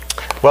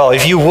Well,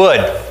 if you would,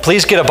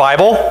 please get a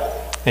Bible.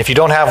 If you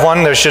don't have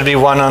one, there should be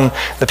one on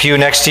the pew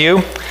next to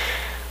you.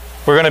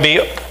 We're going to be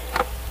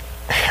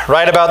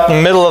right about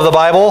the middle of the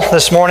Bible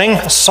this morning,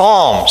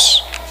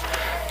 Psalms.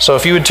 So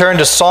if you would turn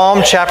to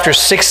Psalm chapter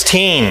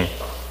 16.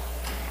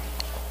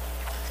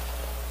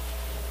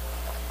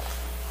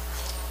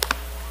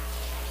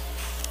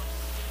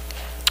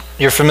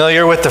 You're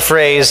familiar with the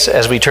phrase,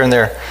 as we turn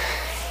there,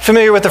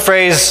 familiar with the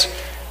phrase,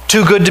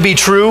 too good to be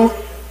true?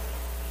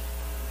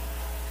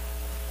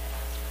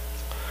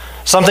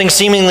 Something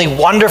seemingly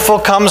wonderful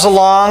comes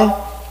along,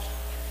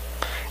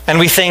 and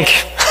we think,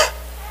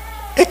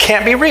 it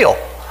can't be real.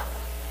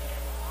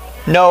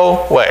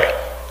 No way.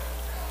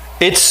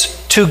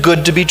 It's too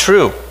good to be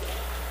true.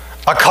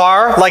 A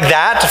car like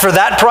that, for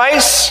that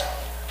price,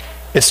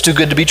 it's too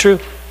good to be true.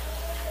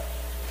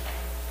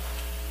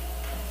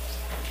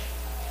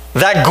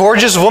 That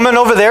gorgeous woman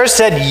over there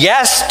said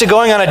yes to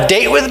going on a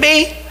date with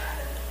me.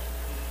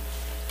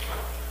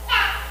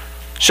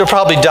 She'll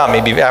probably dump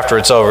me after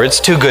it's over. It's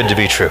too good to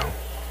be true.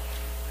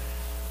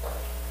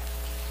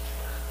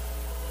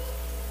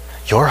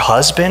 Your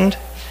husband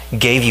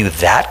gave you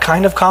that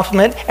kind of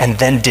compliment and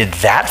then did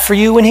that for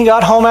you when he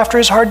got home after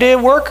his hard day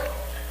at work?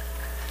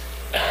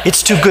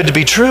 It's too good to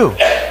be true.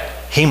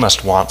 He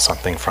must want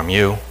something from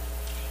you.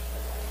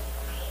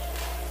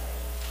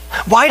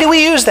 Why do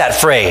we use that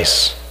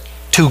phrase?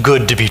 Too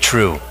good to be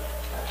true.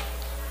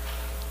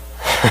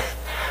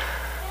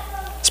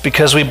 It's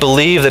because we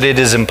believe that it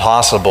is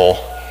impossible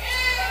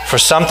for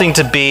something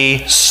to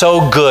be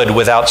so good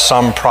without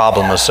some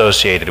problem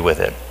associated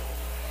with it.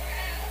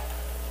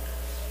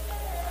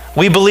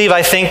 We believe,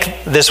 I think,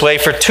 this way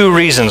for two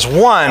reasons.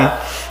 One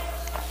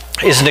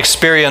is an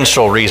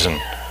experiential reason.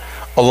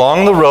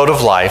 Along the road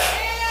of life,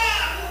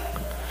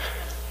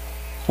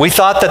 we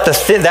thought that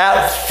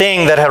that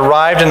thing that had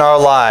arrived in our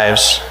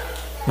lives,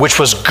 which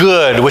was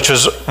good, which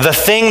was the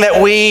thing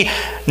that we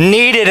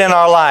needed in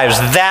our lives,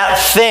 that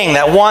thing,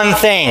 that one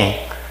thing,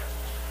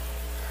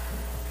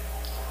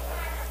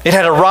 it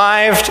had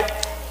arrived,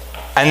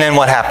 and then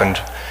what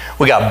happened?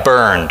 We got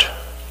burned.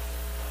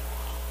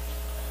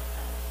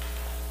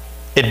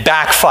 It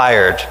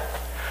backfired.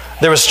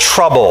 There was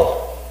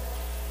trouble.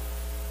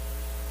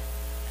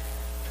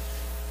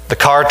 The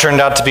car turned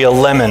out to be a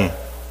lemon.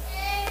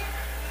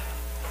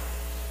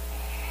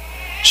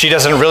 She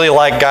doesn't really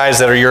like guys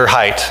that are your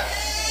height.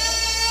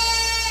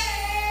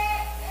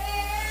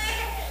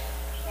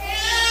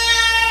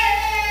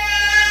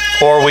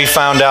 Or we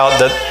found out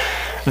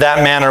that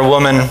that man or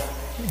woman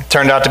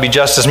turned out to be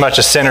just as much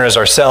a sinner as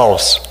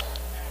ourselves.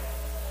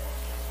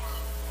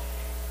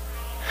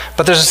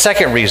 But there's a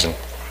second reason.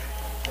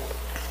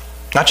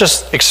 Not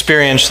just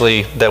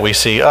experientially that we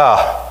see,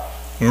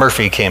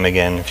 Murphy came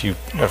again, if you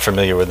are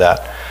familiar with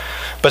that.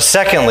 But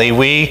secondly,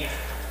 we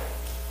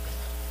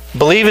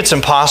believe it's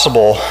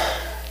impossible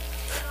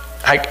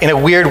in a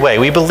weird way.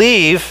 We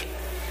believe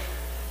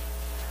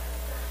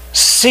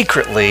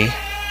secretly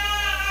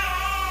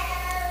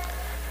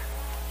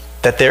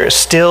that there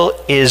still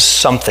is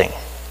something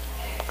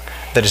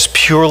that is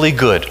purely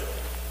good,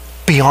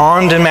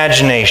 beyond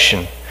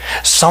imagination,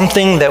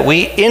 something that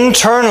we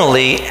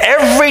internally,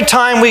 every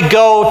time we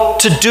go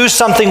to do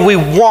something we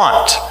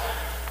want,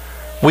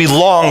 we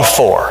long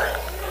for.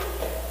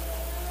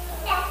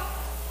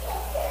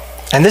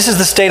 And this is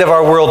the state of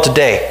our world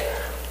today,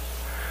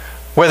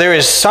 where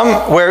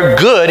where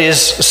good is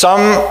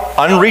some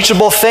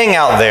unreachable thing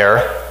out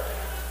there,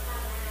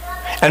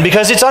 and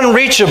because it's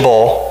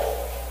unreachable,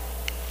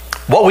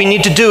 what we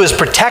need to do is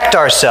protect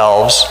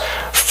ourselves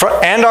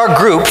and our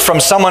group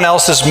from someone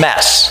else's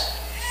mess.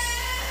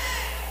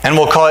 And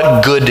we'll call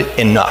it good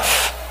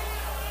enough.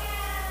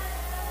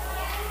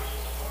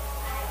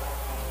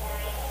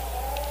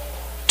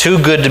 Too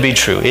good to be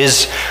true.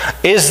 Is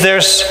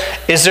there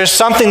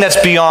something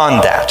that's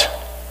beyond that?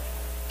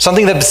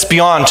 Something that's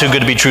beyond too good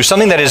to be true.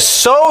 Something that is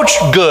so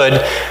good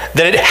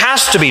that it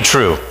has to be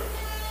true.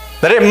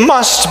 That it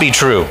must be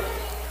true.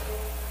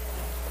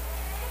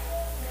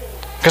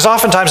 Because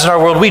oftentimes in our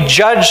world we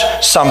judge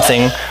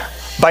something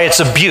by its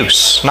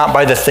abuse, not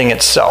by the thing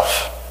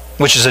itself,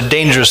 which is a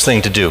dangerous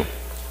thing to do.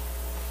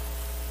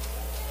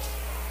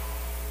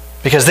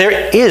 Because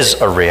there is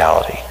a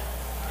reality.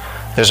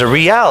 There's a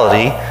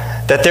reality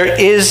that there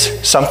is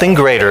something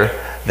greater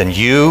than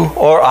you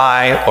or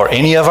I or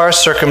any of our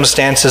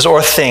circumstances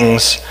or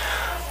things,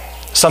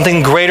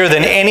 something greater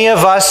than any of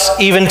us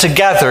even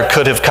together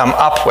could have come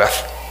up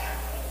with.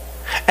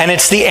 And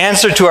it's the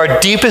answer to our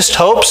deepest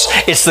hopes,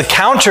 it's the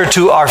counter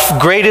to our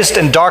greatest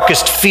and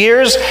darkest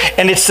fears,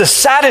 and it's the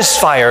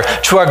satisfier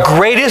to our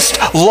greatest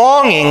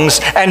longings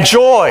and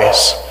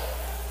joys.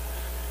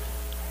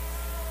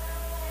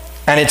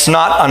 And it's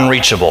not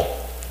unreachable.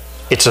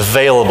 It's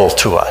available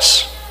to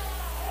us.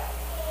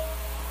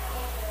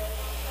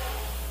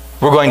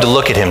 We're going to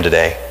look at him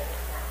today.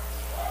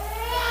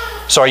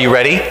 So are you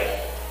ready?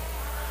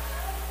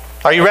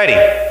 Are you ready?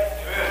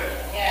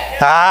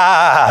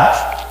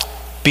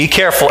 Be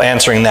careful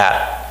answering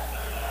that.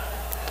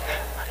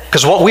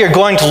 Because what we are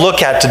going to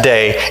look at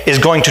today is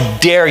going to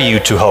dare you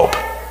to hope.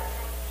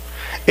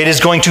 It is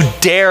going to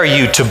dare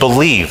you to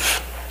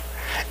believe.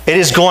 It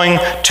is going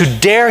to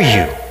dare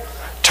you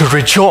to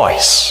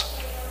rejoice.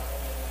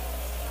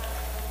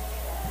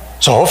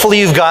 So hopefully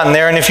you've gotten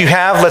there, and if you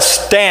have, let's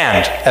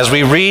stand as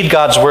we read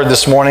God's word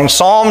this morning.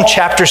 Psalm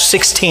chapter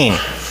 16.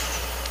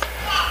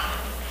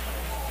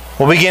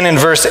 We'll begin in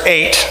verse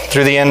 8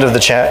 through the end of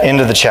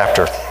the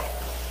chapter.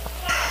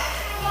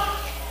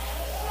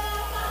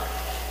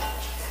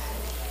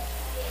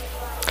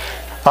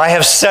 I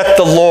have set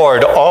the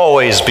Lord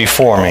always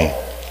before me.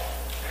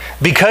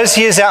 Because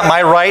he is at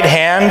my right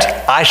hand,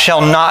 I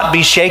shall not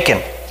be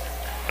shaken.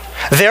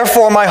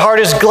 Therefore my heart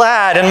is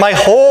glad, and my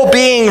whole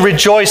being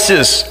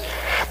rejoices.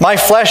 My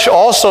flesh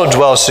also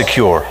dwells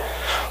secure.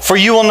 For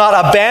you will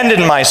not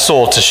abandon my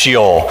soul to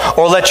Sheol,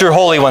 or let your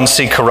Holy One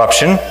see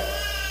corruption.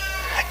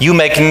 You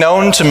make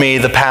known to me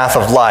the path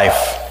of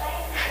life.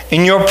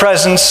 In your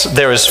presence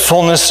there is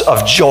fullness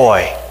of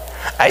joy.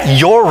 At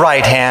your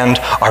right hand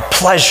are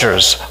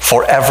pleasures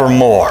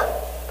forevermore.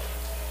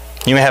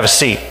 You may have a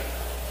seat.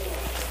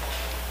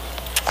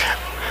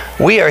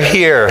 We are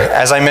here,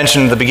 as I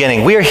mentioned at the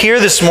beginning, we are here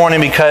this morning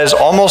because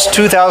almost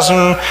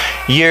 2,000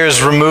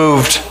 years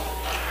removed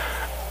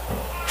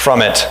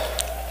from it,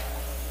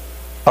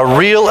 a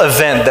real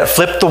event that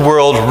flipped the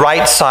world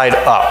right side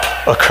up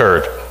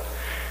occurred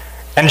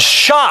and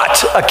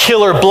shot a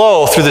killer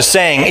blow through the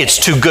saying, "It's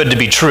too good to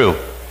be true."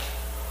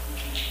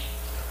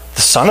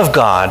 The Son of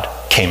God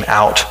came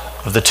out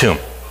of the tomb.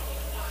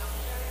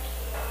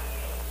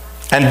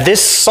 And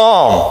this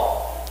psalm,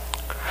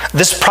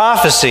 this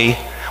prophecy,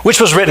 which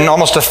was written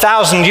almost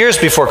 1,000 years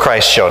before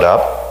Christ showed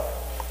up,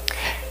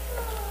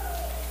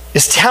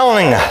 is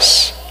telling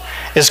us,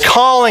 is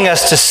calling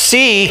us to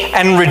see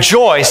and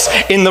rejoice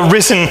in the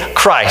risen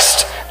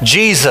Christ,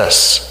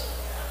 Jesus.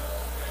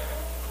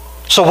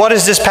 So what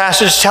does this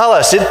passage tell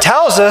us? It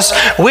tells us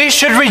we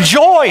should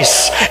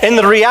rejoice in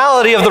the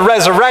reality of the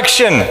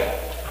resurrection.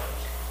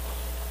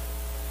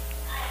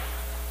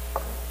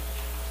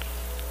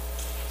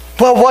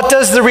 Well, what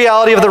does the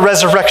reality of the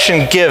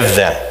resurrection give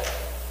then?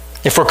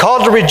 If we're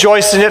called to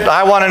rejoice in it,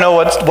 I want to know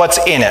what's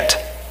in it.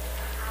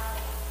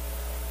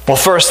 Well,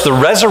 first, the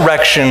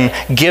resurrection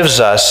gives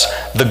us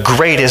the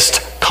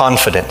greatest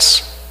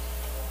confidence.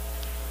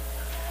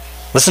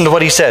 Listen to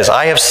what he says.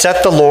 I have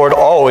set the Lord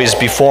always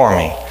before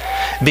me.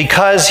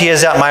 Because he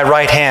is at my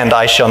right hand,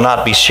 I shall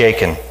not be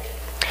shaken.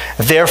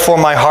 Therefore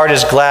my heart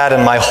is glad,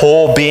 and my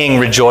whole being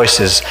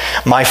rejoices.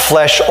 My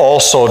flesh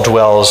also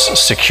dwells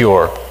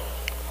secure.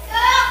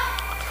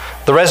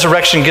 The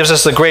resurrection gives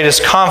us the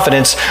greatest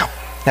confidence.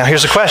 Now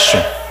here's a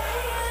question.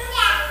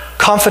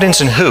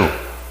 Confidence in who?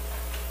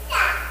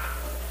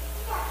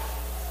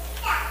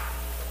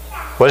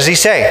 What does he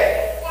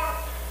say?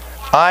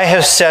 I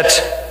have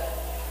set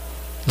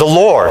the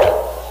Lord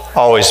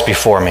always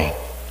before me.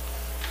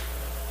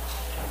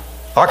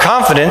 Our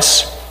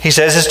confidence, he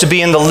says, is to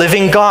be in the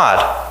living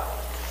God.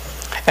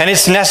 And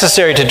it's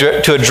necessary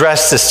to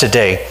address this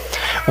today.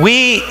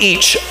 We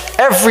each,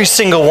 every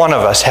single one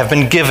of us, have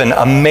been given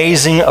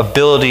amazing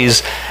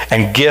abilities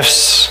and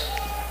gifts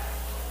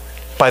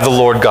by the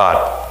Lord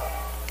God.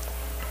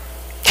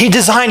 He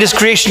designed his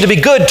creation to be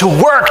good, to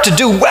work, to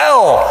do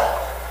well.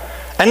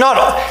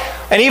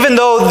 And even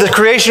though the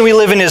creation we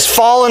live in is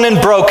fallen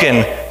and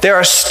broken, there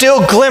are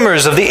still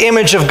glimmers of the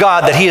image of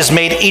God that he has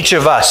made each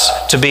of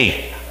us to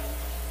be.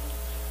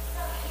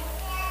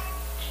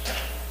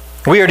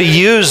 We are to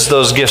use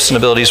those gifts and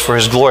abilities for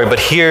his glory, but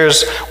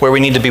here's where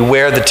we need to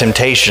beware the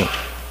temptation.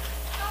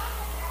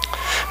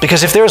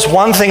 Because if there's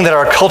one thing that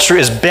our culture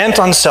is bent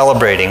on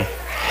celebrating,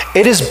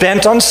 it is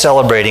bent on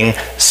celebrating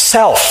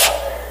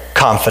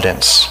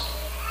self-confidence.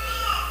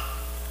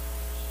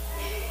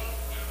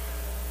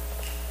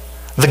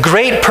 The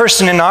great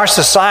person in our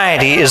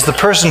society is the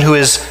person who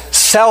is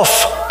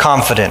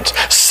self-confident,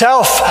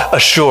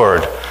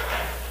 self-assured,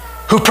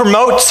 who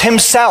promotes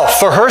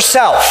himself or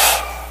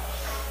herself.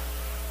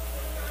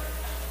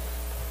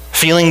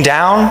 Feeling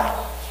down?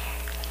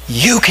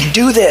 You can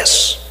do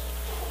this.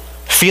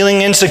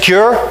 Feeling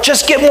insecure?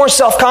 Just get more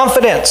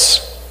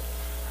self-confidence.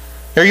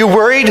 Are you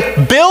worried?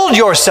 Build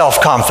your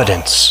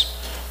self-confidence.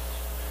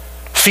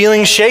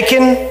 Feeling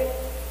shaken?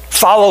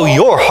 Follow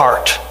your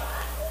heart.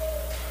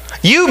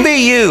 You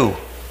be you,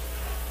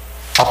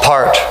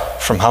 apart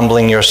from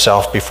humbling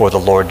yourself before the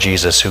Lord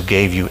Jesus, who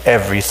gave you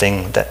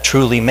everything that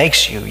truly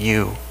makes you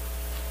you.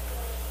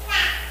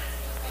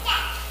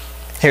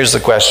 Here's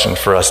the question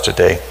for us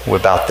today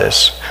about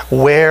this.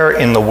 Where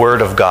in the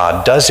Word of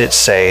God does it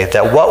say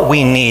that what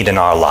we need in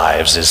our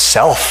lives is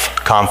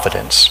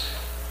self-confidence?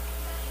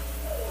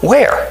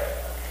 Where?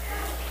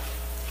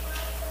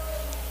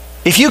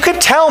 If you could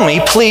tell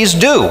me, please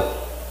do.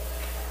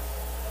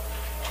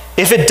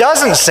 If it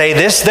doesn't say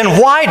this, then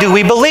why do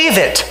we believe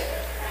it?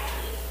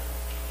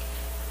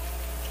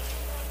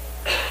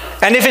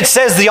 And if it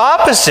says the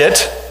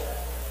opposite,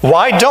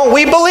 why don't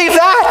we believe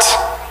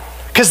that?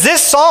 Because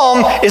this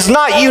psalm is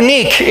not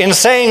unique in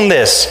saying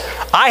this.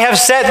 I have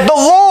set the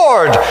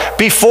Lord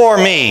before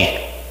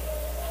me.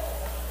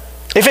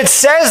 If it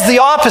says the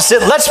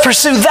opposite, let's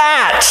pursue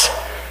that.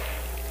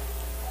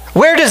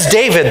 Where does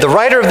David, the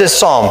writer of this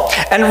psalm,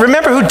 and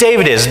remember who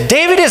David is.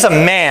 David is a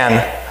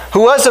man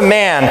who was a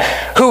man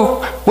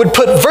who would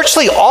put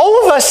virtually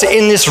all of us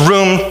in this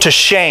room to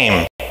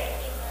shame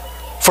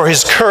for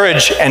his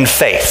courage and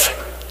faith.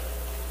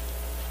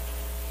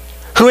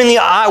 Who in the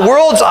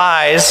world's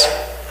eyes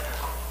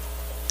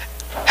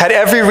had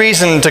every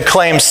reason to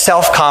claim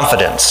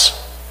self-confidence.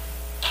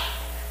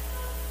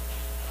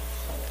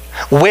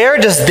 Where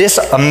does this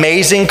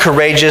amazing,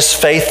 courageous,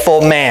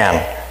 faithful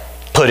man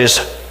put his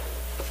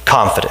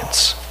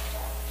confidence?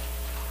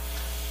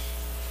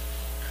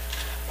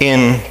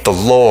 In the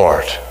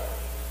Lord.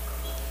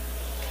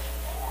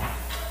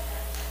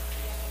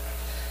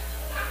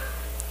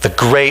 The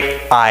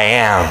great I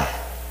am.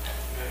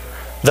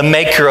 The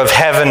maker of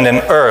heaven and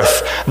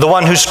earth. The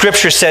one who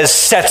Scripture says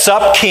sets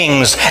up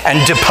kings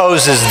and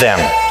deposes them.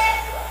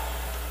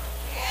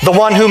 The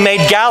one who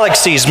made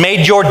galaxies,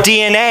 made your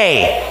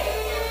DNA.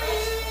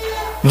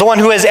 The one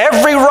who has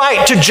every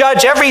right to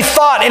judge every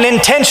thought and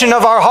intention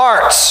of our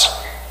hearts.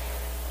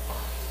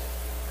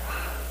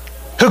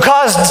 Who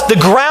caused the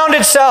ground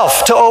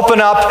itself to open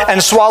up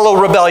and swallow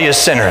rebellious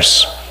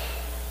sinners.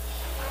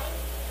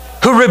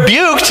 Who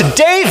rebuked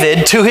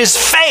David to his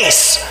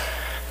face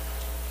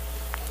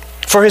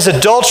for his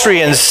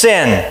adultery and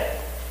sin.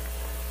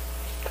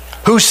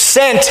 Who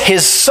sent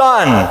his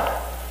Son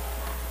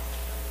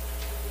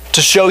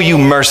to show you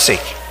mercy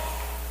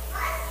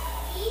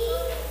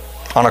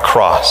on a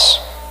cross.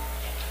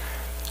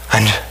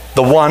 And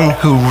the one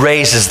who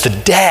raises the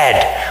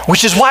dead,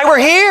 which is why we're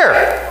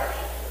here.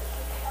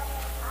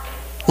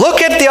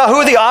 Look at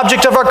who the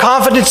object of our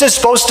confidence is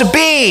supposed to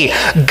be.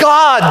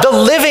 God, the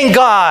living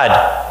God.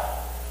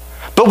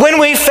 But when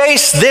we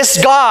face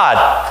this God,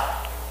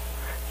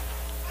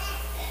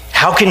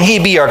 how can he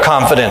be our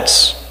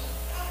confidence?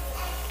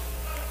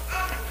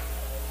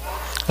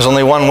 There's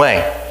only one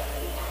way.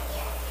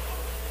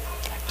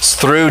 It's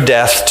through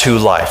death to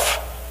life.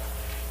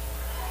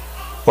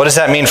 What does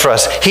that mean for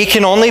us? He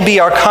can only be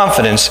our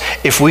confidence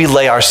if we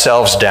lay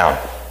ourselves down.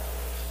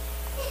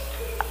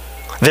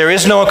 There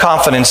is no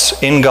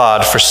confidence in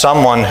God for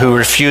someone who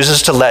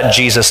refuses to let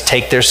Jesus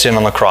take their sin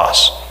on the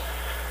cross,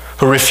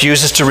 who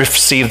refuses to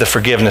receive the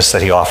forgiveness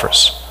that he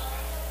offers.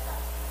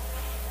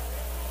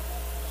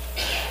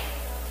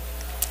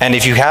 And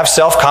if you have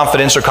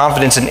self-confidence or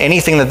confidence in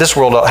anything that this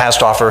world has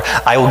to offer,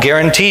 I will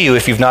guarantee you,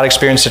 if you've not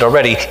experienced it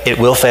already, it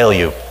will fail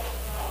you.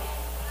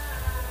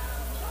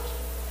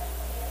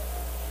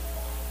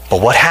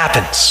 But what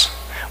happens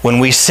when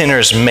we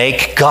sinners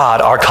make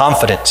God our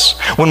confidence?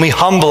 When we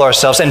humble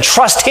ourselves and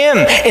trust him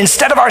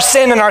instead of our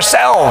sin and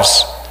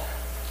ourselves?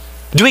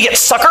 Do we get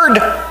suckered?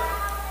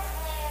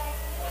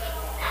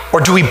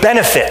 Or do we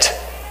benefit?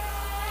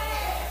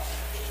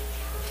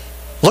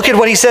 Look at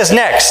what he says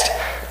next.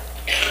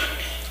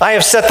 I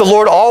have set the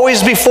Lord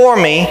always before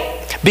me.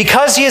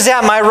 Because he is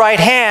at my right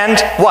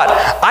hand, what?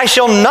 I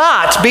shall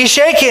not be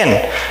shaken.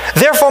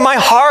 Therefore my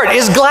heart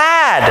is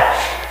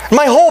glad.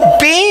 My whole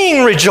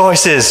being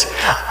rejoices.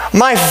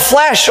 My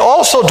flesh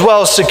also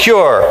dwells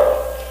secure.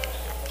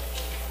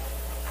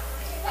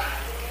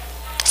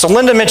 So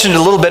Linda mentioned it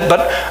a little bit,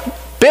 but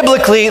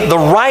biblically, the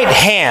right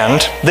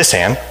hand, this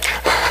hand,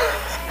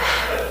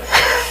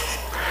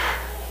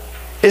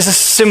 is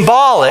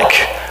symbolic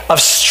of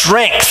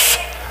strength,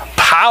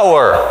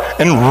 power,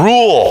 and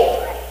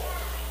rule.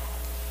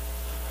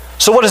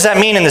 So what does that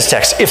mean in this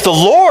text? If the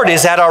Lord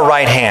is at our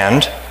right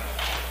hand,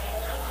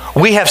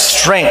 we have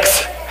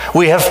strength.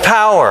 We have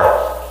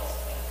power.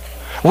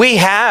 We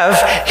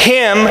have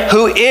him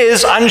who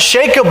is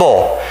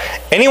unshakable.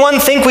 Anyone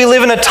think we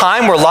live in a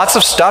time where lots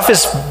of stuff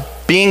is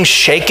being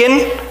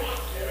shaken?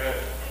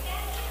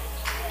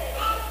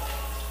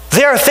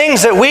 There are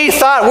things that we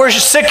thought were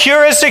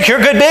secure as secure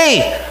could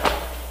be.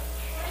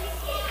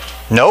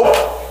 Nope.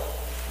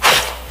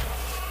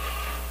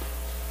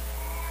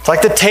 It's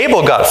like the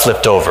table got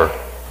flipped over.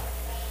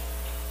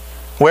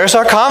 Where's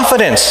our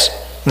confidence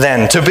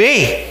then to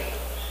be?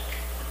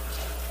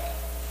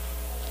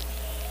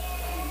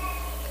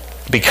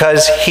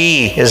 Because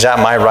he is at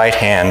my right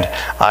hand,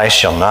 I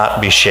shall not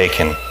be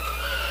shaken.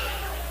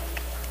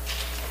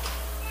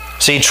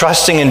 See,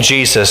 trusting in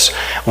Jesus,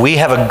 we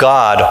have a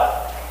God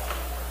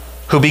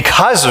who,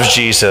 because of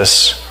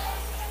Jesus,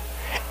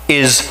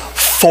 is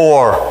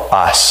for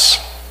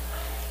us.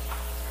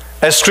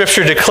 As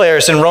Scripture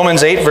declares in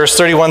Romans 8, verse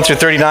 31 through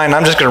 39,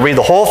 I'm just going to read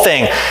the whole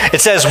thing.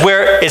 It says,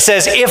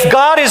 if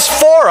God is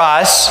for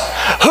us,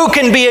 who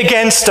can be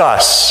against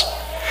us?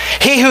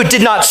 He who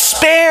did not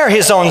spare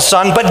his own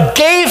Son, but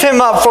gave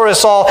him up for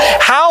us all,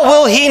 how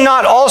will he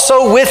not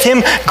also with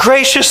him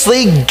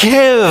graciously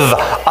give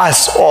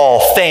us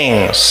all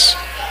things?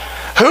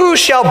 Who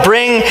shall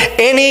bring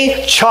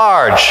any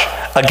charge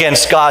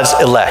against God's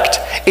elect?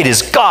 It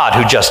is God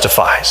who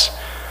justifies.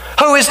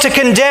 Who is to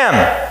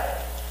condemn?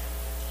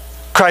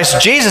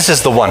 Christ Jesus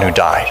is the one who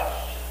died.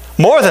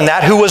 More than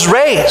that, who was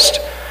raised,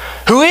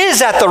 who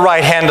is at the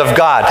right hand of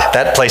God,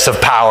 that place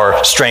of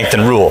power, strength,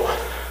 and rule.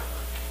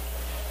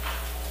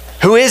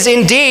 who is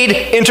indeed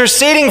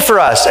interceding for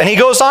us. And he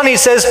goes on, he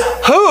says,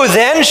 who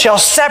then shall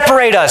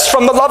separate us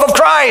from the love of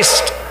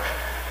Christ?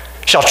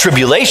 Shall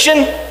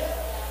tribulation,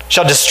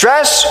 shall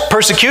distress,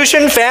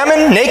 persecution,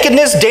 famine,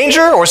 nakedness,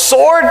 danger, or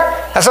sword?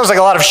 That sounds like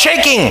a lot of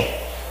shaking.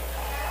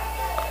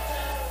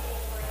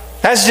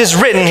 As it is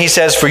written, he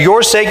says, for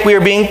your sake we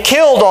are being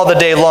killed all the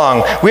day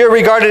long. We are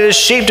regarded as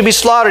sheep to be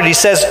slaughtered. He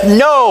says,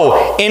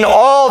 no, in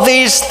all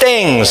these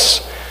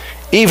things,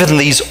 even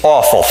these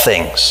awful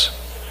things,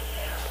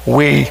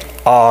 we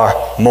are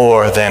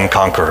more than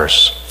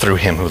conquerors through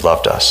him who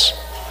loved us.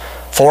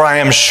 For I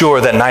am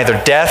sure that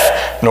neither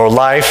death nor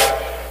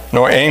life,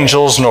 nor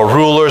angels, nor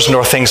rulers,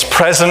 nor things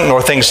present, nor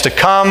things to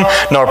come,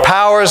 nor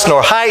powers,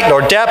 nor height,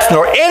 nor depth,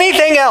 nor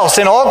anything else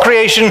in all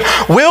creation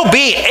will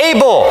be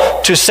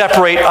able to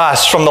separate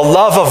us from the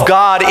love of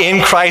God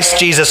in Christ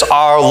Jesus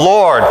our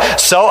Lord.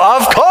 So,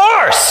 of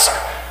course,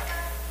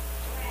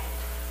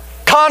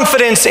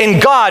 confidence in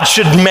God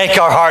should make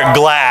our heart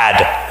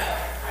glad,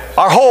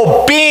 our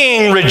whole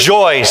being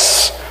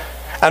rejoice,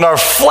 and our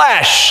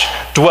flesh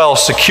dwell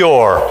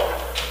secure.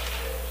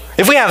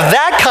 If we have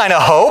that kind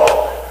of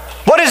hope,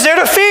 what is there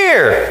to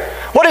fear?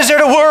 What is there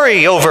to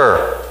worry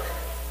over?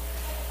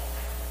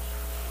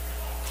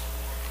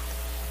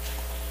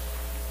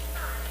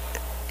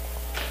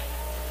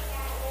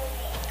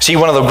 See,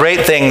 one of the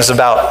great things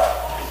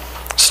about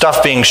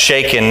stuff being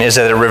shaken is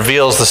that it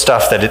reveals the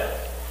stuff that it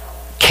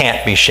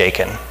can't be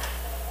shaken.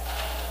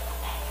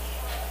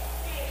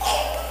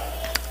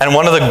 And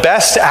one of the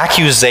best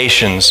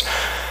accusations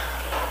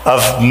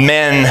of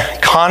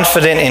men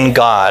confident in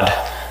God,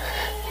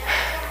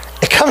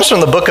 it comes from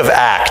the book of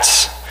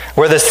Acts,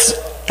 where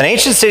an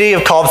ancient city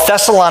called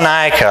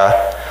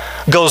Thessalonica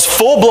goes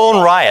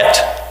full-blown riot.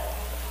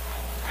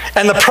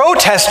 And the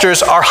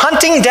protesters are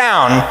hunting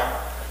down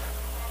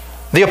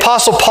the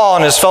Apostle Paul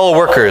and his fellow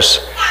workers.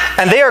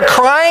 And they are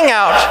crying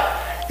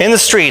out in the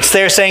streets.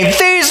 They are saying,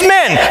 these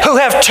men who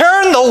have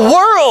turned the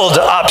world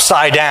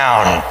upside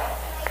down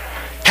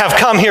have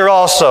come here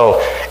also,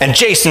 and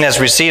Jason has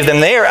received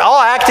them. They are all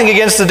acting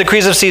against the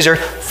decrees of Caesar,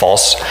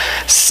 false,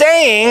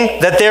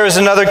 saying that there is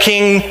another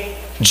king,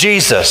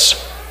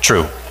 Jesus,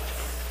 true.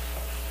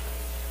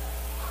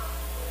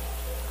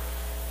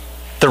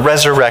 The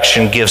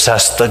resurrection gives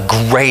us the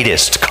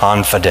greatest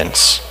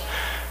confidence.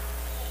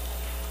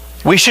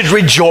 We should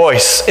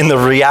rejoice in the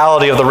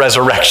reality of the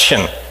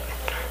resurrection.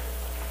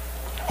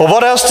 Well,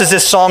 what else does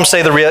this psalm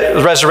say the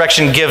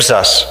resurrection gives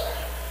us?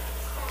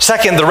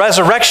 Second, the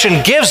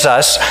resurrection gives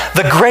us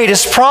the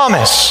greatest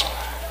promise.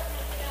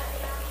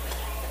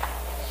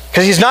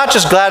 Because he's not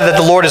just glad that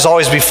the Lord is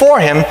always before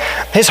him,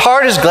 his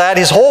heart is glad,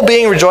 his whole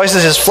being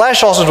rejoices, his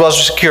flesh also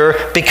dwells secure,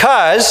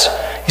 because,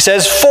 he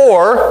says,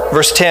 for,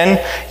 verse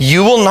 10,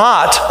 you will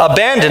not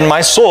abandon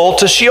my soul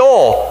to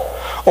Sheol,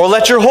 or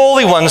let your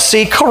Holy One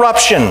see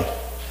corruption.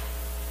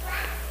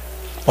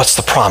 What's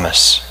the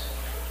promise?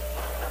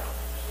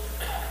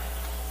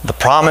 The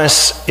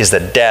promise is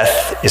that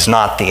death is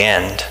not the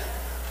end.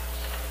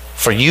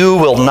 For you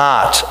will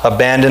not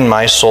abandon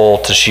my soul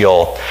to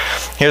Sheol.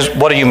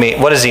 What do you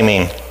mean? What does he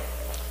mean?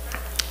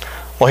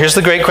 Well, here's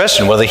the great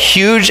question. One of the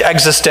huge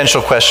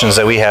existential questions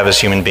that we have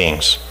as human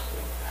beings.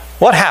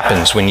 What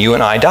happens when you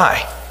and I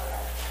die?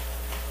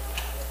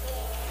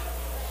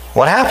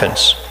 What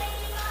happens?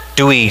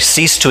 Do we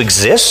cease to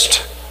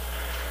exist?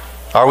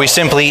 Are we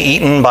simply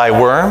eaten by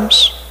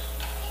worms?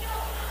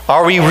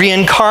 Are we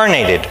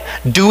reincarnated?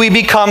 Do we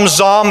become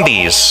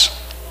zombies?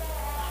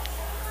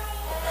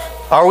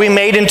 Are we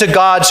made into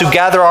gods who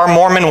gather our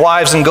Mormon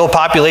wives and go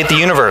populate the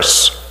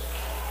universe?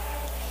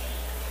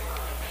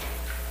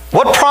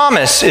 What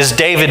promise is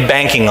David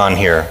banking on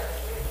here?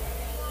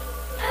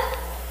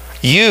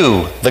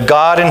 You, the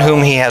God in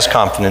whom he has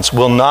confidence,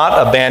 will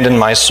not abandon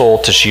my soul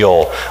to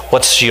Sheol.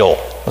 What's Sheol?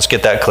 Let's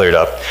get that cleared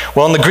up.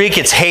 Well, in the Greek,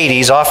 it's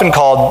Hades, often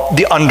called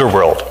the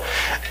underworld.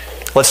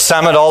 Let's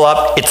sum it all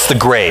up. It's the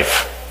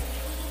grave.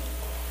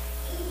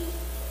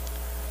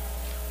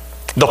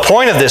 The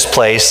point of this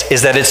place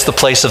is that it's the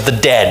place of the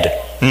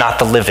dead, not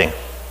the living.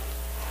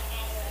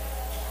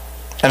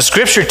 And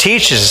Scripture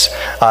teaches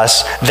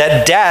us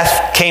that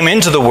death came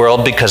into the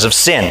world because of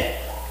sin,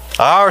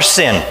 our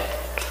sin.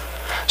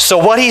 So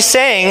what he's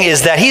saying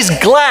is that he's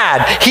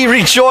glad, he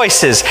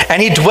rejoices,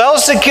 and he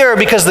dwells secure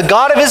because the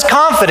God of his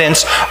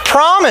confidence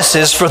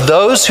promises for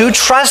those who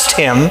trust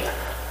him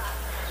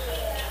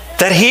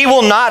that he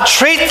will not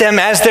treat them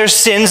as their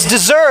sins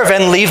deserve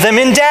and leave them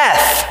in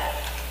death.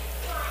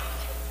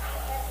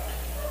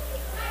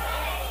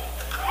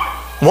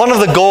 One of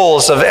the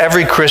goals of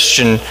every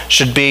Christian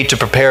should be to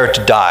prepare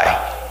to die.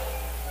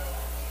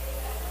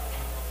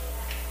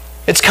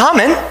 It's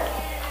coming.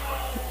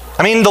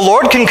 I mean, the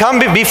Lord can come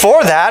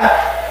before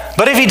that,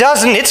 but if he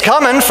doesn't, it's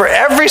coming for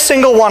every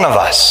single one of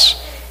us.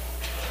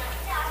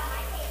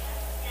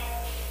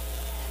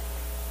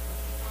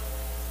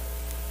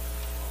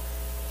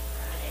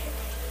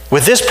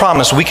 With this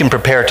promise, we can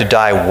prepare to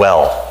die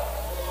well,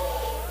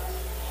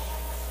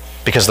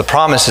 because the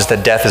promise is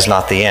that death is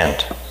not the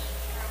end.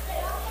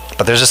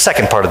 But there's a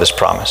second part of this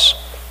promise.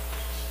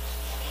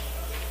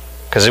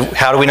 Because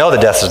how do we know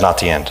that death is not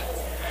the end?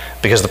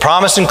 Because the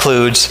promise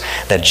includes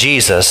that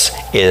Jesus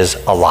is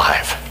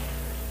alive.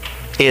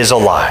 Is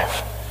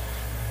alive.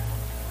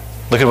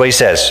 Look at what he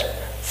says.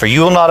 For you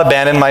will not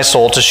abandon my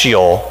soul to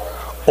Sheol,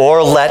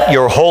 or let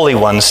your Holy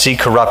One see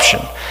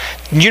corruption.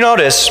 You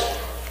notice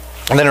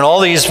that in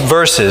all these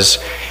verses,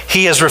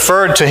 he has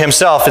referred to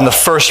himself in the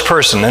first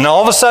person. And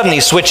all of a sudden,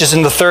 he switches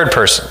in the third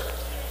person.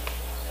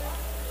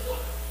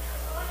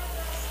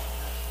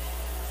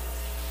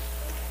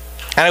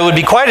 And it would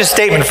be quite a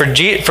statement for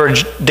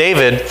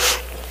David,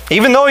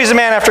 even though he's a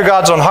man after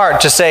God's own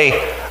heart, to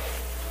say,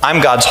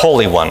 I'm God's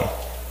Holy One.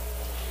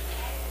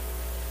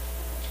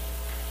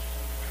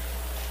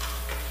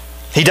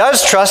 He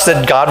does trust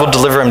that God will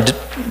deliver him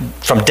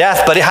from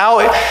death, but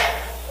how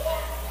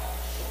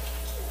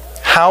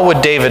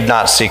would David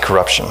not see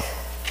corruption?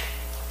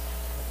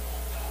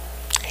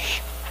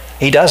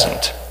 He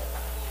doesn't.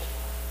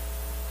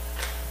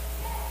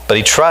 But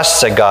he trusts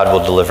that God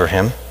will deliver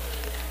him.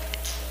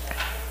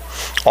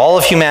 All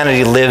of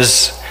humanity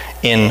lives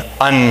in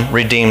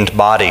unredeemed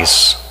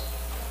bodies.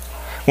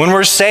 When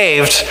we're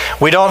saved,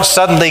 we don't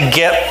suddenly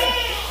get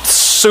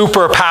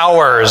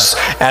superpowers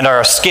and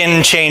our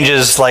skin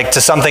changes like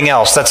to something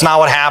else. That's not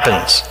what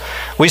happens.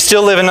 We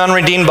still live in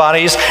unredeemed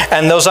bodies,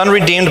 and those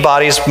unredeemed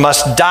bodies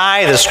must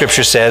die, the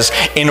scripture says,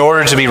 in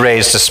order to be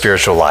raised to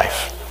spiritual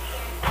life.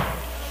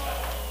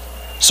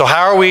 So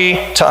how are we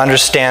to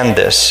understand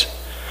this?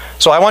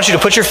 So I want you to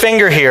put your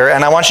finger here,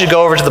 and I want you to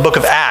go over to the book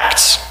of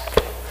Acts.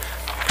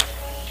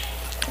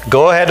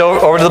 Go ahead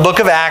over to the book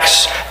of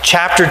Acts,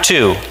 chapter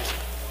 2.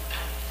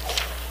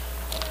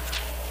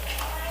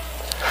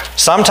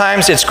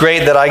 Sometimes it's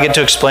great that I get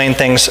to explain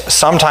things.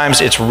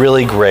 Sometimes it's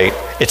really great.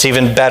 It's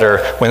even better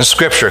when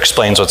Scripture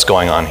explains what's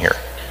going on here.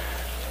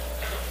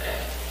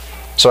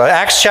 So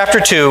Acts chapter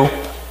 2,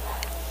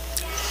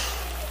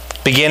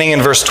 beginning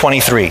in verse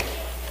 23.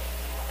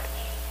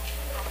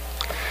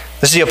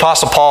 This is the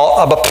Apostle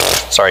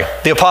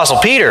the Apostle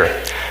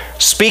Peter,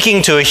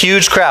 speaking to a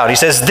huge crowd. He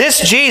says, "This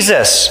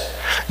Jesus,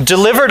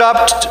 delivered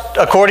up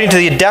according to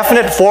the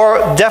definite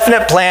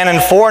plan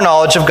and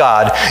foreknowledge of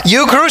God,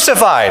 you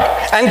crucified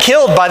and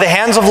killed by the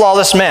hands of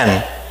lawless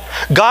men.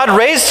 God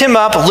raised him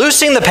up,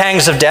 loosing the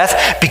pangs of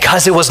death,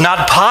 because it was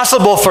not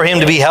possible for him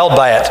to be held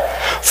by it.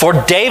 For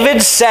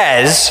David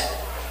says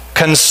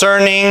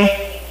concerning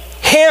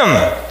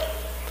him,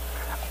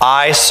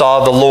 I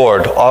saw the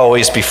Lord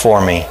always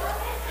before me.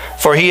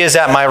 For he is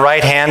at my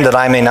right hand that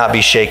I may not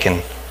be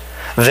shaken.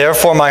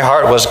 Therefore my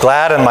heart was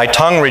glad and my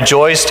tongue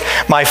rejoiced.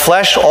 My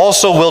flesh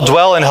also will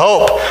dwell in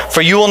hope.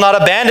 For you will not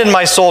abandon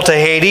my soul to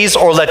Hades,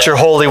 or let your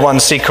Holy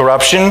One see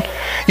corruption.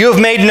 You have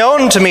made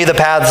known to me the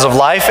paths of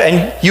life,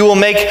 and you will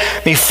make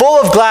me full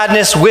of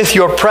gladness with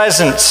your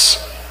presence."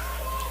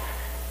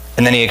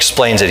 And then he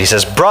explains it. He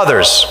says,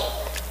 "Brothers,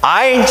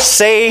 I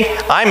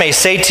may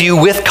say to you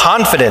with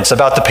confidence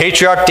about the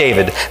patriarch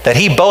David, that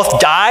he both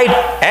died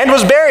and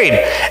was buried,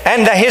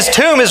 and that his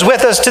tomb is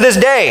with us to this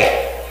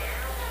day.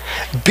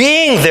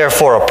 Being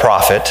therefore a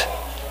prophet,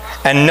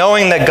 and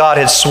knowing that God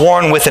had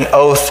sworn with an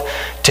oath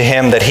to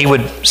him that he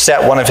would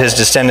set one of his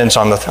descendants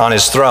on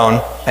his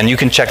throne," and you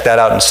can check that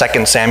out in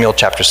 2 Samuel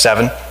chapter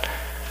 7.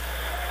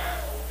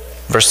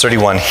 Verse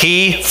 31,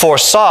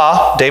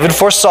 David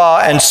foresaw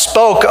and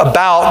spoke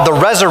about the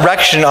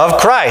resurrection of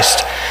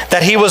Christ,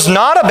 that he was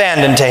not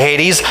abandoned to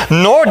Hades,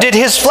 nor did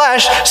his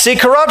flesh see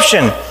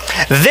corruption.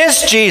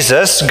 This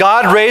Jesus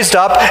God raised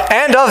up,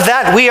 and of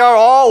that we are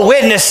all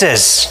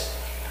witnesses.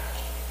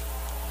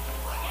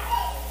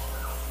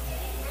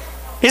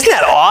 Isn't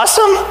that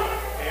awesome?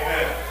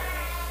 Amen.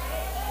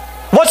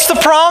 What's the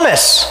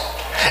promise?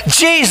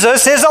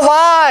 Jesus is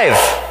alive.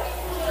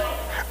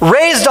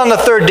 Raised on the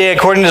third day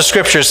according to the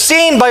Scriptures,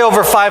 seen by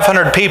over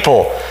 500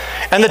 people,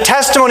 and the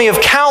testimony of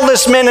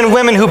countless men and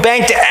women who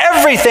banked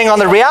everything on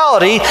the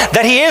reality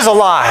that he is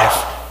alive.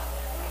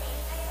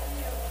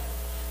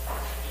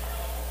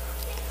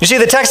 You see,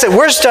 the text that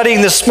we're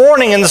studying this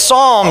morning in the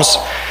Psalms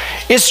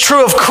is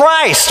true of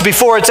Christ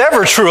before it's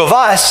ever true of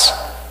us.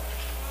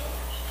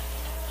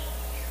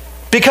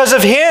 Because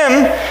of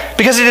him,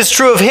 because it is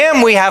true of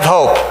him, we have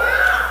hope.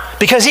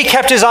 Because he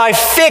kept his eye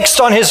fixed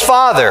on his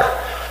Father,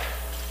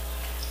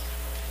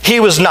 he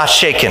was not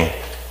shaken.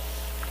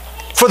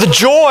 For the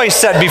joy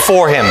set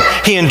before him,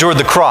 he endured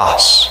the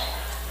cross.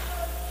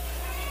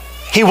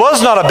 He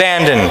was not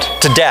abandoned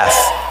to death,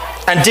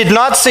 and did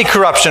not see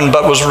corruption,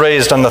 but was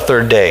raised on the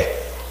third day.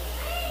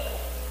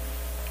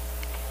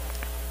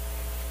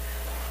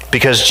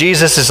 Because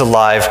Jesus is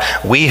alive,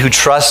 we who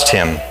trust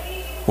him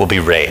will be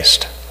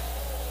raised.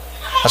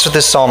 That's what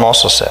this psalm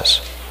also says.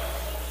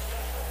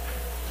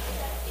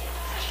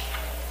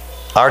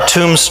 Our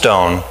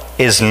tombstone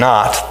is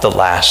not the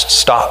last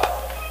stop.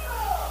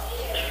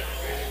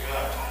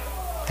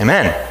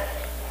 Amen.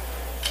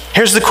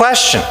 Here's the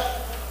question.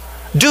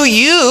 Do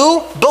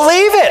you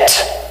believe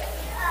it?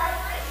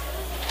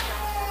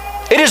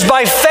 It is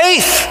by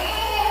faith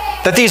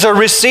that these are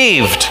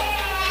received.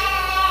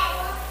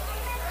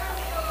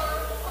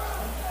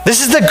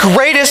 This is the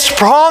greatest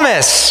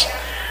promise.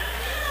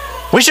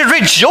 We should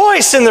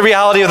rejoice in the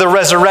reality of the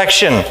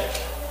resurrection.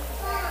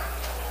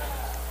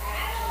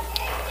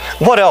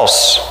 What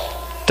else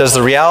does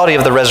the reality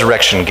of the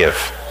resurrection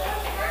give?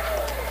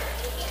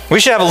 We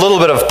should have a little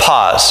bit of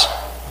pause.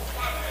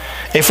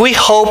 If we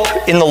hope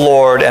in the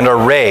Lord and are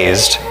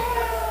raised,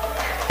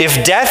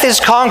 if death is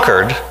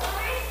conquered,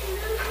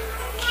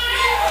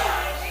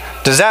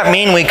 does that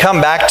mean we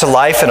come back to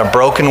life in a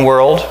broken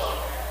world?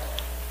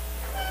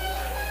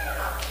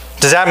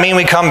 Does that mean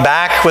we come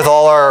back with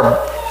all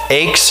our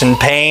aches and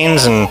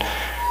pains and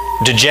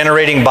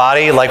degenerating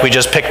body like we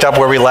just picked up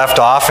where we left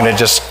off and it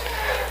just...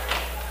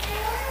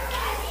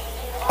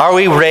 Are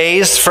we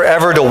raised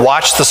forever to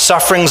watch the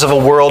sufferings of a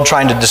world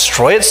trying to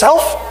destroy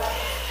itself?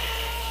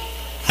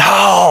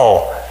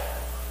 No.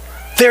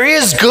 There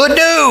is good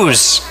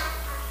news.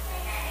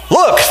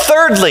 Look,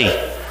 thirdly,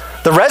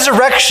 the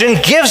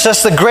resurrection gives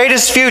us the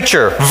greatest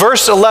future.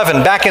 Verse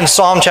 11, back in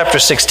Psalm chapter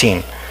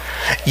 16.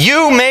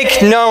 You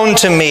make known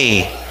to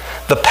me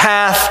the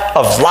path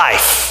of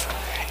life.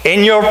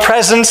 In your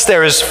presence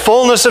there is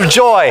fullness of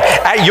joy.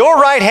 At your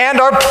right hand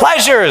are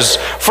pleasures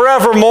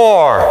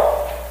forevermore.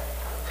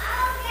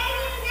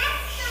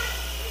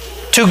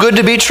 Too good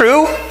to be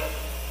true?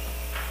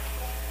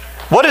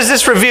 What does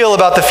this reveal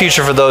about the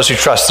future for those who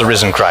trust the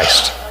risen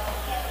Christ?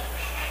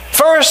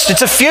 First,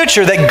 it's a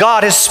future that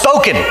God has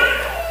spoken.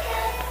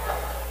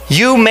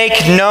 You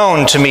make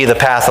known to me the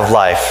path of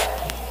life.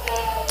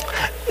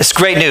 It's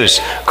great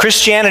news.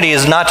 Christianity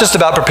is not just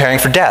about preparing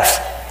for death.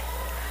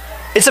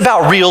 It's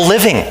about real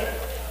living.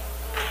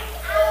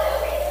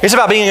 It's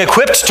about being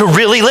equipped to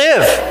really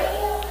live.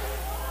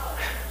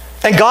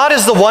 And God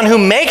is the one who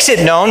makes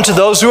it known to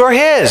those who are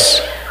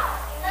His.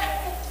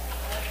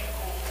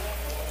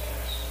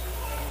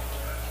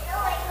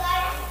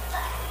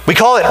 We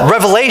call it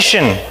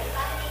revelation.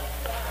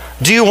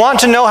 Do you want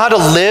to know how to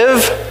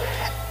live?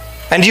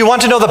 And do you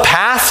want to know the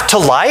path to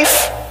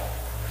life?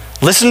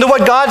 Listen to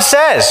what God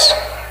says.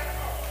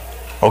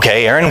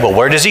 Okay, Aaron, well,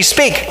 where does He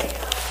speak?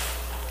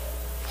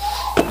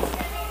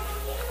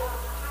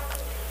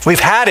 We've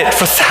had it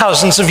for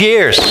thousands of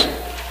years.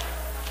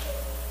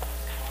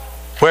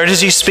 Where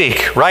does He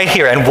speak? Right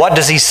here. And what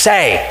does He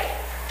say?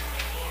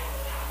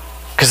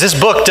 Because this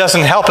book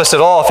doesn't help us at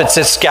all if it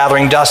sits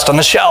gathering dust on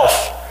the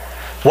shelf.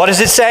 What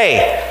does it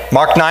say?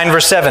 Mark 9,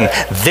 verse 7.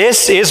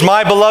 This is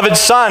my beloved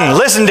Son.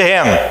 Listen to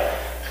Him.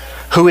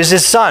 Who is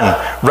His Son?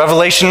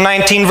 Revelation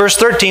 19, verse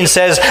 13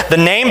 says, the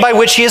name by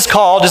which He is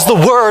called is the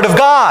Word of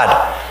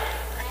God.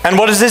 And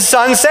what does His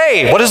Son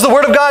say? What does the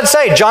Word of God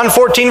say? John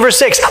 14, verse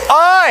 6.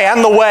 I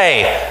am the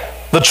way,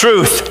 the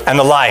truth, and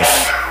the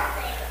life.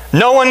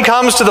 No one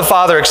comes to the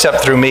Father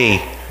except through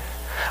me.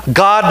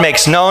 God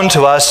makes known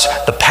to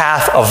us the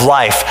path of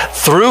life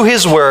through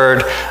His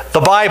Word,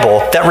 the Bible,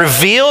 that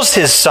reveals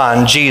His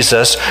Son,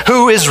 Jesus,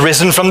 who is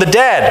risen from the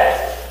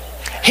dead.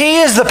 He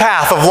is the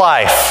path of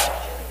life.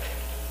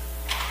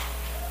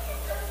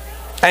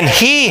 And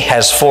He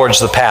has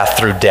forged the path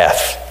through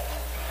death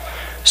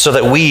so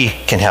that we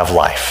can have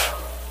life.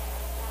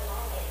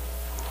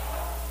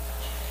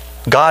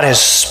 God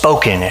has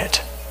spoken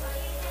it.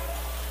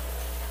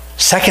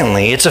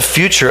 Secondly, it's a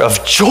future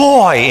of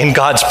joy in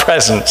God's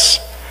presence.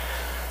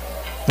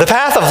 The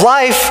path of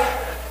life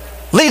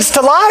leads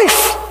to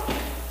life.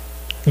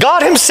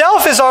 God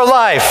Himself is our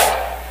life.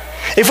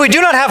 If we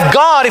do not have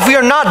God, if we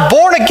are not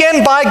born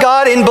again by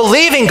God in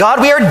believing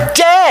God, we are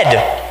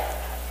dead.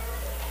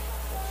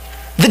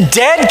 The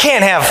dead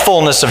can't have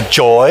fullness of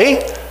joy.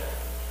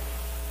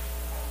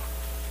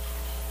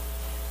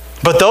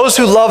 But those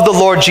who love the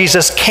Lord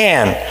Jesus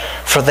can,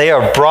 for they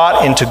are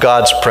brought into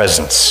God's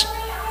presence.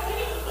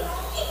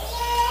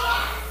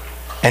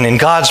 And in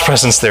God's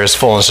presence there is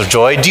fullness of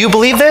joy. Do you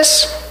believe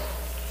this?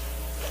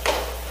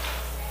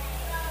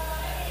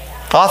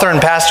 Author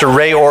and pastor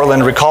Ray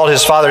Ortlund recalled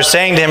his father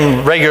saying to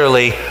him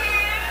regularly,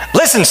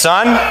 listen,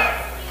 son,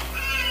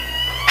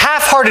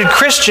 half-hearted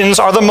Christians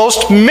are the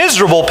most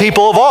miserable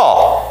people of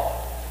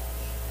all.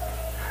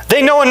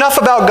 They know enough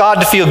about God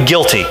to feel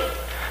guilty,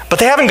 but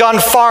they haven't gone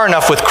far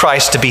enough with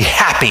Christ to be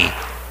happy.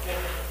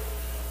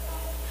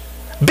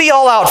 Be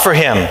all out for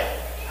Him.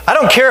 I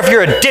don't care if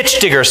you're a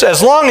ditch digger,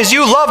 as long as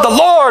you love the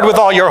Lord with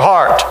all your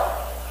heart.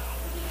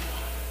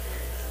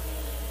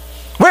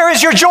 Where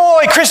is your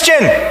joy,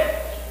 Christian?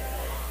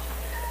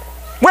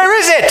 Where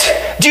is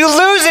it? Do you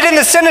lose it in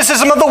the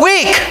cynicism of the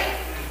weak?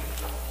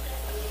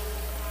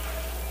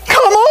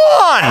 Come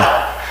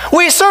on!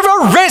 We serve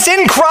a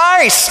risen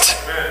Christ.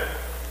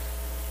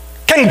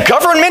 Can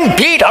government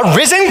beat a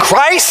risen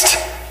Christ?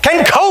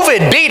 Can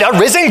COVID beat a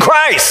risen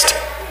Christ?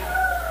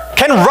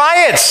 Can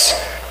riots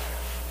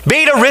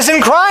beat a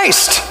risen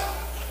Christ?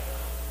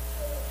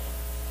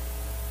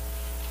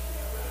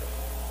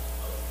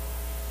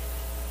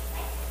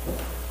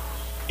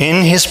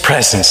 In His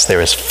presence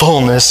there is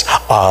fullness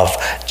of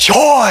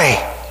joy.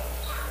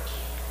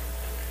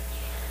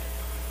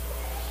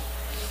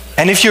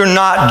 And if you're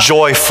not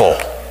joyful,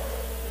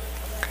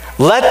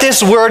 let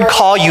this word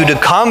call you to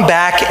come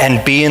back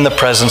and be in the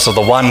presence of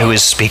the one who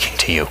is speaking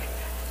to you.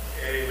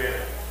 Amen.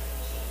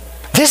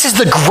 This is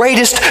the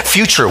greatest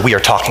future we are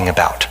talking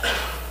about.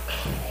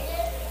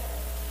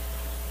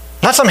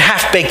 Not some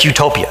half-baked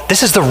utopia.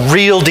 This is the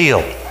real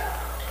deal.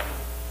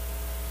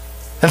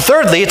 And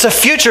thirdly, it's a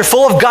future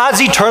full of God's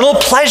eternal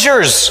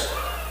pleasures.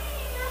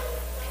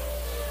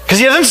 Because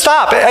he doesn't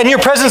stop. In your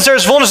presence there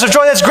is fullness of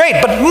joy. That's great.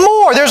 But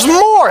more, there's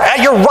more. At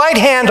your right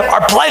hand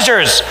are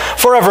pleasures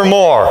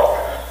forevermore.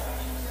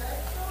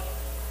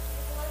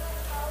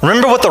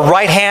 Remember what the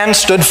right hand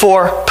stood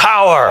for?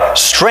 Power,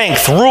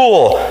 strength,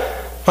 rule.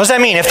 What does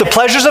that mean? If the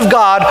pleasures of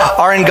God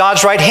are in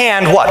God's right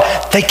hand,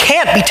 what? They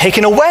can't be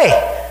taken away.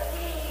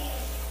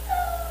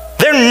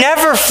 They're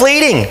never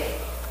fleeting.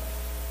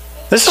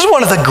 This is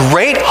one of the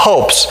great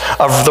hopes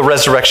of the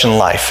resurrection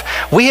life.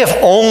 We have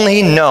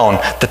only known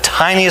the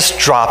tiniest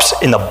drops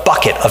in the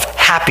bucket of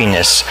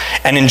happiness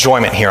and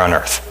enjoyment here on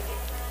earth.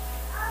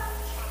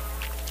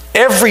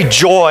 Every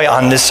joy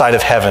on this side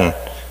of heaven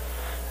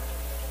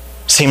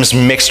seems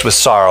mixed with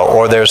sorrow,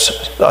 or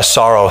there's a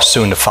sorrow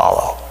soon to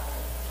follow.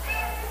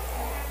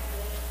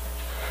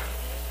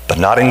 But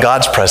not in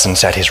God's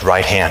presence at his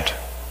right hand,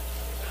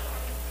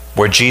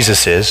 where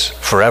Jesus is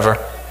forever.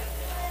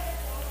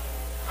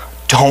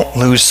 Don't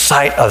lose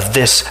sight of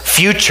this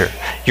future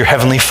your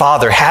Heavenly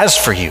Father has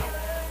for you.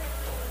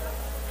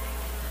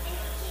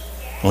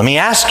 Let me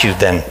ask you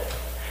then,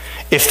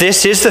 if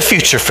this is the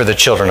future for the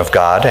children of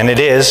God, and it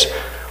is,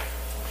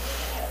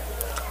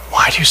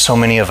 why do so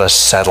many of us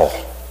settle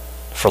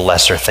for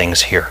lesser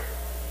things here?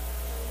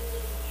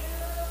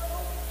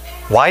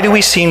 Why do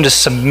we seem to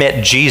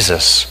submit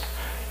Jesus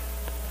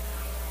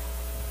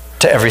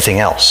to everything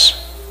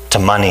else? To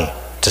money,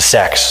 to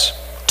sex,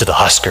 to the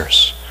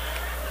huskers,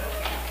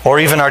 or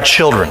even our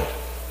children,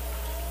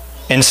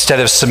 instead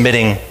of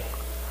submitting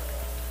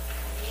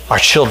our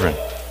children,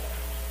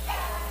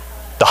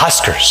 the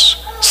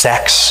huskers,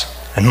 sex,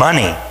 and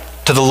money,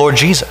 to the Lord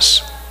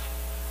Jesus?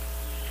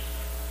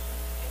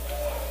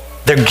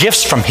 They're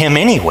gifts from him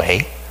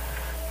anyway.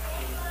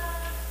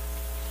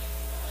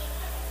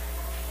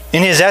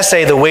 In his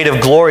essay, The Weight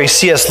of Glory,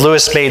 C.S.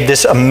 Lewis made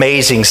this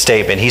amazing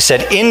statement. He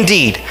said,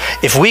 "Indeed,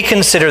 if we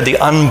consider the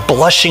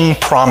unblushing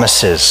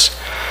promises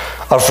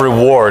of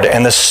reward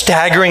and the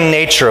staggering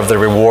nature of the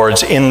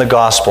rewards in the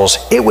Gospels,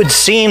 it would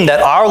seem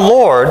that our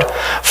Lord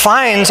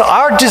finds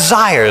our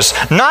desires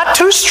not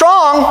too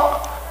strong,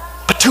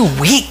 but too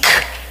weak.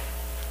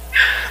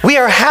 We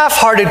are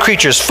half-hearted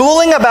creatures,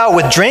 fooling about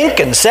with drink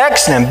and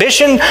sex and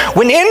ambition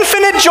when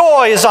infinite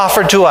joy is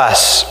offered to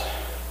us.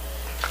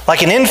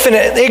 Like an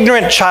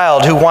ignorant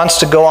child who wants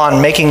to go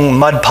on making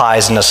mud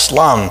pies in a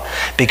slum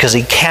because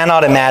he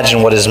cannot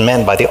imagine what is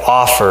meant by the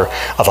offer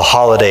of a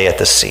holiday at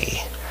the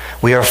sea.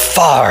 We are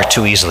far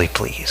too easily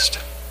pleased."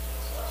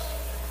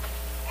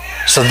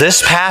 So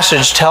this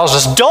passage tells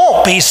us,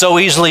 don't be so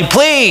easily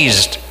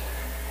pleased.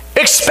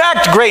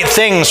 Expect great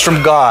things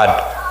from God.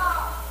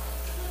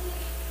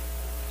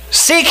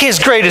 Seek his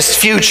greatest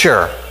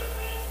future.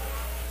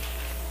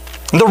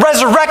 The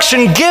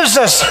resurrection gives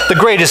us the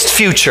greatest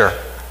future.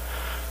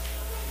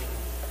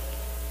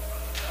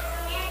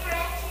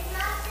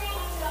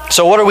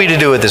 So what are we to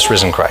do with this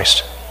risen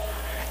Christ?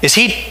 Is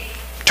he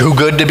too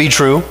good to be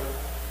true?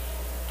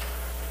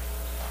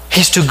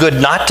 He's too good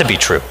not to be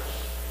true.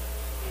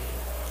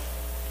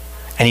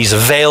 And he's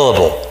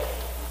available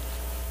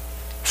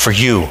for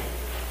you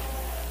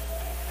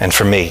and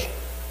for me.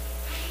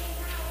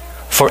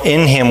 For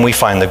in him we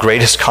find the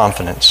greatest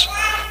confidence,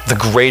 the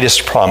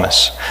greatest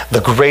promise,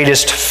 the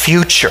greatest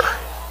future.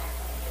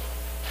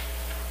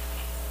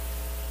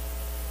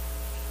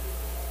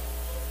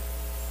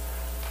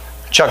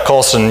 Chuck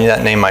Colson,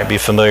 that name might be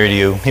familiar to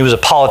you. He was a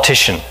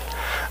politician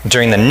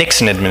during the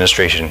Nixon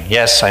administration.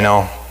 Yes, I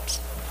know,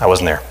 I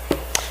wasn't there.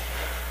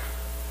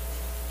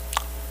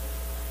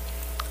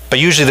 But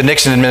usually the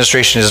Nixon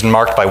administration is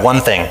marked by one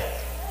thing: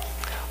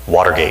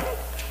 Watergate.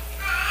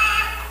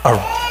 A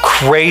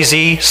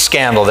crazy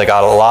scandal that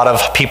got a lot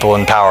of people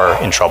in power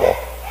in trouble.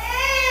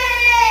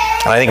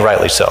 And I think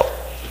rightly so.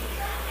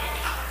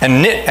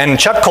 And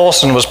Chuck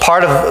Colson was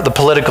part of the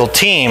political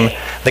team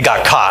that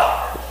got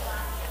caught.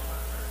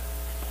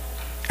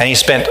 And he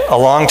spent a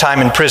long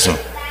time in prison.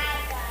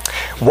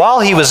 While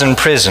he was in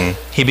prison,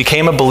 he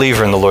became a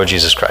believer in the Lord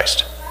Jesus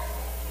Christ.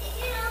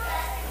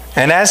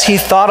 And as he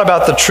thought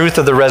about the truth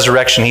of the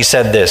resurrection, he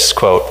said this,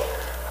 quote,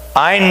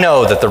 "I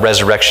know that the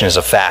resurrection is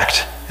a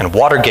fact, and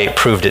Watergate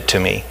proved it to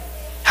me."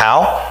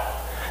 How?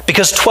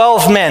 Because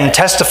 12 men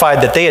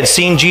testified that they had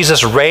seen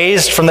Jesus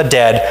raised from the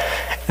dead.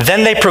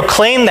 Then they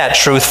proclaimed that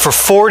truth for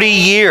 40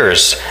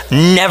 years,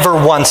 never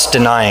once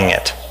denying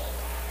it.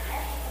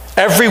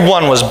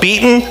 Everyone was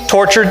beaten,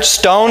 tortured,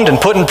 stoned, and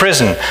put in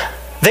prison.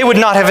 They would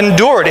not have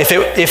endured if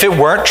it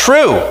weren't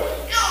true.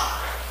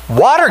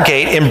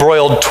 Watergate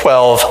embroiled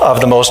 12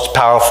 of the most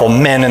powerful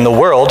men in the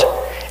world,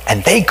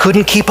 and they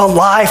couldn't keep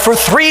alive for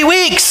 3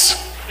 weeks.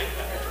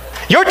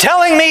 You're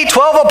telling me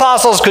 12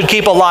 apostles could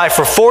keep alive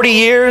for 40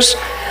 years?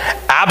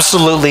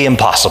 Absolutely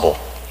impossible,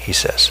 he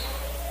says.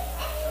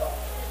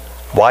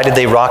 Why did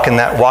they walk in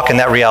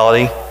that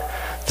reality?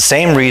 The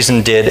same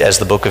reason did as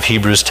the book of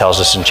Hebrews tells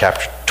us in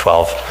chapter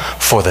 12,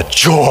 for the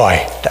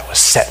joy that was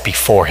set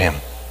before him.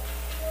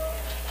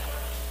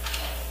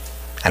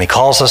 And he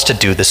calls us to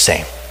do the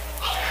same.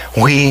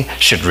 We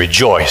should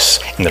rejoice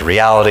in the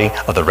reality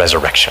of the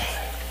resurrection.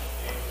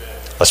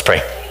 Let's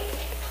pray.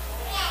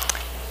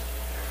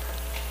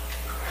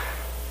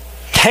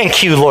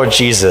 Thank you, Lord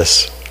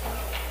Jesus.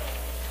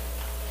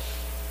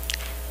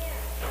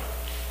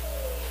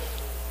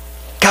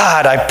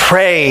 God, I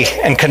pray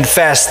and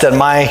confess that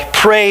my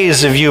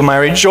praise of you, my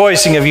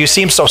rejoicing of you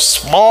seems so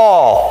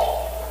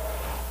small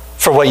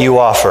for what you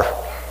offer.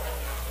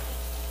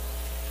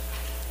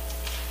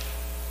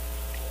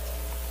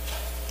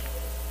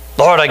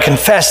 Lord, I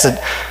confess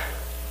that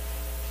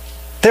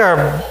there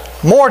are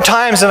more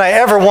times than I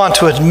ever want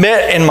to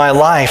admit in my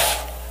life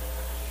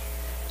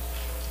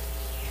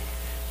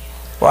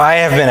where I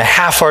have been a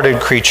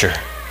half-hearted creature,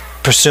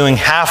 pursuing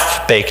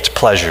half-baked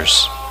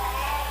pleasures,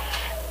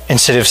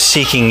 instead of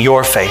seeking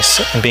your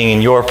face and being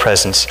in your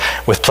presence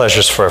with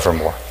pleasures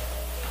forevermore.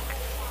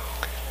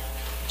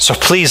 So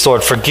please,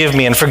 Lord, forgive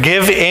me and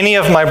forgive any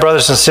of my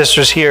brothers and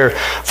sisters here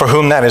for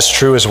whom that is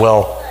true as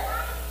well.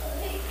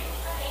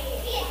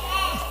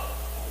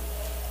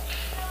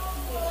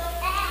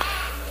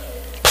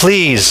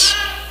 Please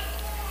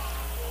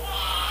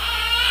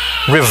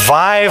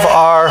revive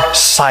our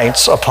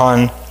sights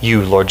upon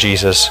you, Lord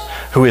Jesus,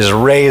 who is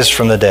raised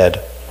from the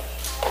dead.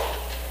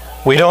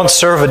 We don't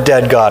serve a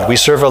dead God. We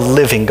serve a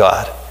living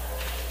God.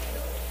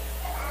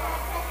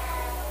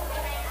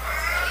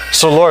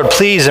 So, Lord,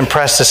 please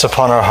impress this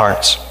upon our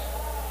hearts.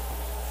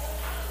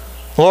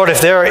 Lord,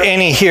 if there are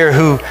any here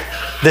who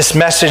this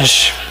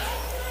message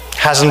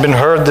hasn't been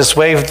heard this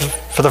way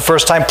for the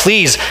first time,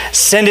 please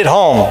send it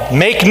home.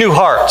 Make new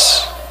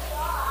hearts.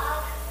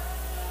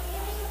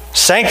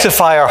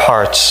 Sanctify our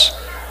hearts.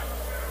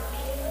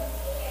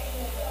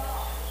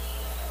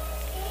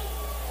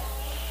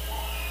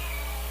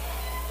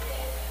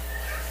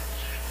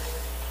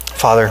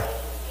 Father,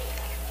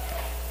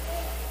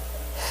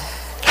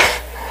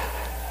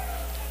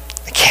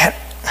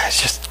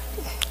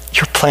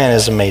 your plan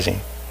is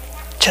amazing.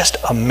 Just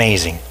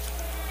amazing.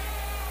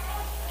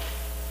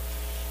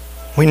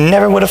 We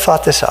never would have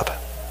thought this up.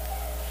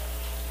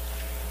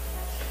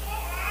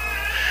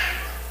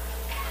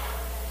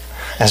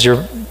 As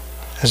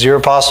your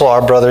apostle,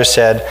 our brother,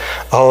 said,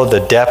 oh, the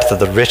depth of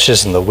the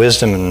riches and the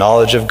wisdom and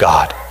knowledge of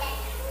God.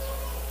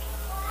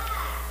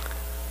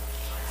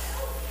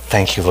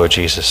 Thank you, Lord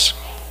Jesus.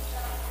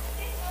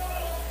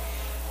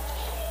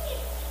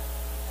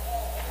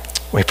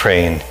 We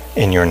pray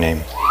in your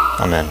name.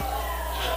 Amen.